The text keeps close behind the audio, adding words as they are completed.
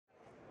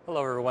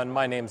Hello everyone,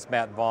 my name's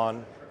Matt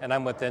Vaughn and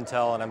I'm with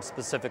Intel and I'm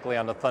specifically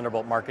on the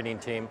Thunderbolt marketing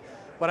team.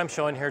 What I'm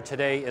showing here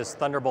today is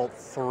Thunderbolt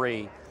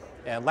 3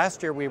 and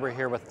last year we were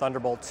here with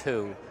Thunderbolt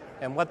 2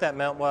 and what that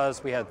meant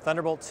was we had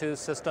Thunderbolt 2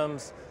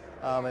 systems.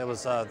 It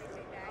was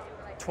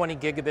 20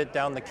 gigabit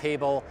down the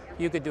cable.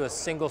 You could do a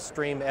single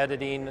stream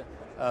editing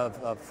of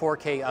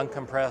 4K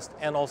uncompressed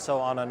and also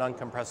on an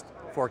uncompressed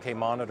 4K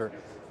monitor.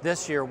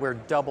 This year we're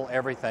double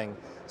everything.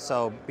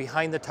 So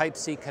behind the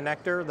Type-C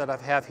connector that I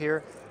have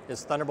here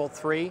is Thunderbolt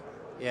 3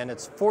 and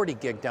it's 40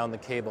 gig down the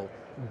cable.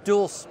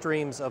 Dual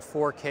streams of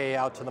 4K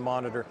out to the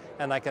monitor,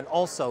 and I can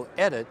also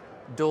edit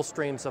dual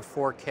streams of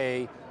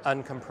 4K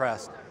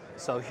uncompressed.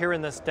 So here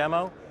in this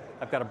demo,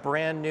 I've got a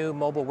brand new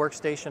mobile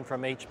workstation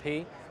from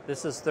HP.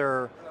 This is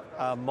their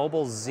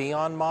mobile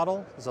Xeon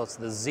model, so it's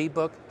the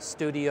ZBook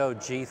Studio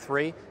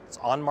G3. It's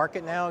on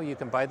market now, you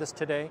can buy this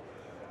today.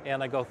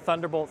 And I go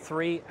Thunderbolt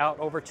 3 out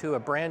over to a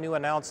brand new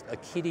announced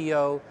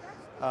Akitio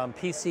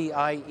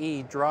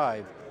PCIe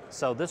drive.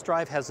 So this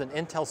drive has an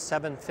Intel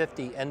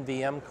 750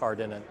 NVM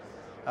card in it.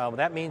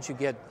 That means you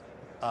get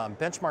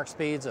benchmark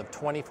speeds of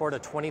 24 to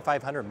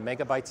 2500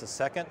 megabytes a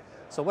second.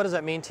 So what does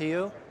that mean to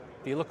you?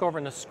 If you look over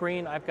on the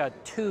screen, I've got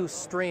 2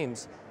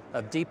 streams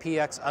of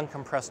DPX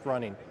uncompressed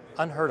running.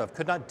 Unheard of,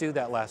 could not do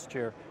that last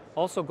year.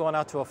 Also going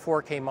out to a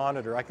 4K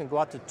monitor. I can go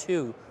out to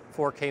 2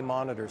 4K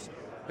monitors.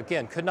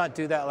 Again, could not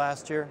do that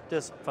last year,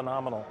 just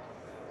phenomenal.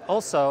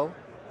 Also,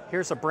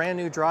 here's a brand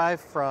new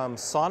drive from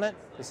SONET.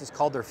 This is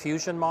called their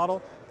Fusion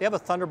model. They have a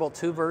Thunderbolt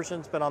 2 version,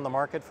 it's been on the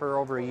market for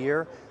over a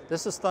year.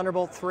 This is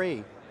Thunderbolt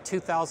 3,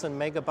 2000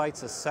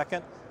 megabytes a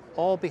second,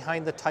 all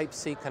behind the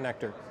Type-C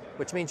connector,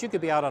 which means you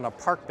could be out on a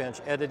park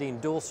bench editing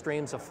dual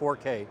streams of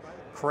 4K.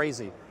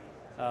 Crazy.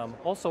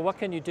 Also, what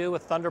can you do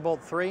with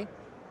Thunderbolt 3?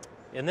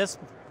 In this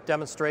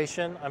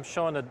demonstration, I'm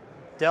showing a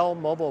Dell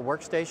Mobile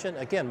Workstation.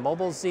 Again,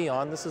 Mobile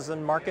Xeon, this is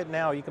in market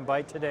now, you can buy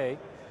it today.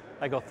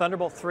 I go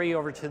Thunderbolt 3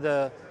 over to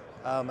the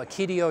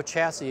Akitio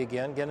chassis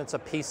again. Again, it's a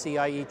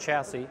PCIe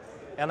chassis.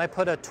 And I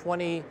put a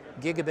 20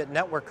 gigabit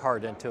network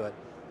card into it.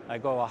 I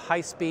go a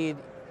high-speed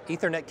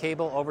Ethernet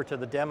cable over to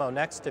the demo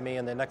next to me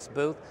in the next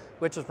booth,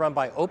 which is run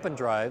by Open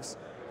Drives.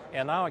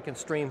 And now I can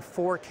stream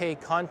 4K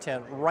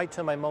content right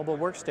to my mobile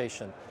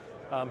workstation.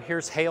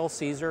 Here's Hail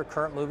Caesar, a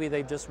current movie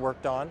they've just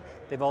worked on.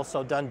 They've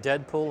also done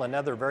Deadpool and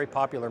other very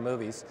popular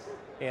movies.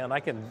 And I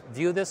can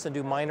view this and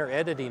do minor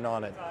editing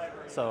on it.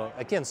 So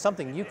again,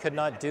 something you could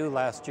not do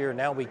last year,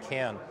 now we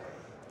can.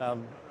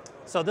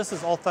 So this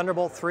is all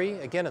Thunderbolt 3.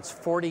 Again, it's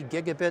 40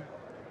 gigabit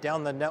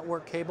down the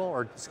network cable,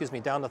 or excuse me,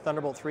 down the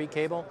Thunderbolt 3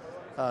 cable.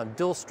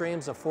 Dual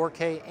streams of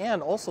 4K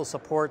and also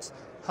supports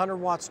 100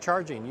 watts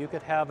charging. You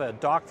could have a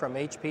dock from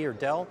HP or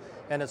Dell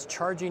and it's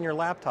charging your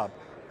laptop.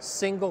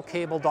 Single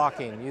cable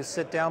docking. You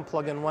sit down,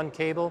 plug in one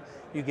cable,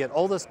 you get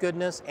all this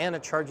goodness and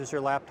it charges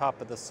your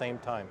laptop at the same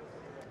time.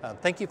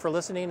 Thank you for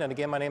listening, and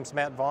again, my name's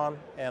Matt Vaughn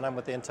and I'm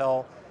with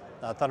Intel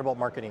Thunderbolt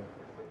Marketing.